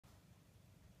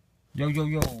Yo yo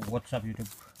yo, what's up YouTube?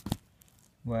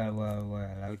 Well,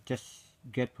 I just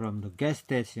get from the gas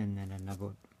station and then I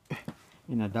bought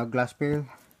in a Douglas pail.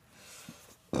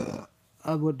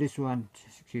 I bought this one,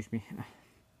 excuse me.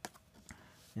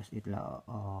 Just eat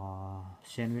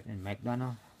sandwich and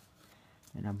McDonald's.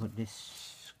 And I bought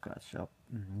this ketchup,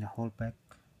 the whole pack.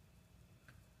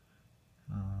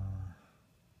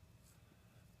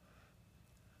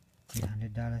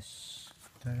 $300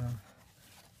 total.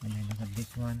 And then I got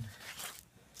this one,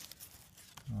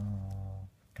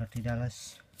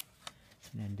 $30.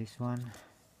 And then this one,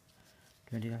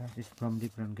 $20. Is from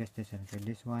different gas stations. So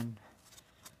this one,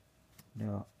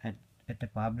 at the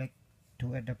public,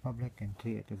 2 at the public and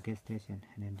 3 at the gas station,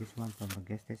 and then this one from the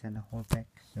gas station, the whole pack.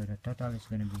 So the total is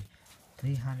gonna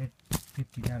be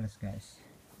 $350, guys.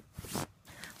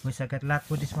 Wish I got luck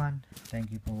with this one.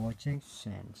 Thank you for watching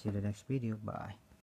and see you in the next video. Bye.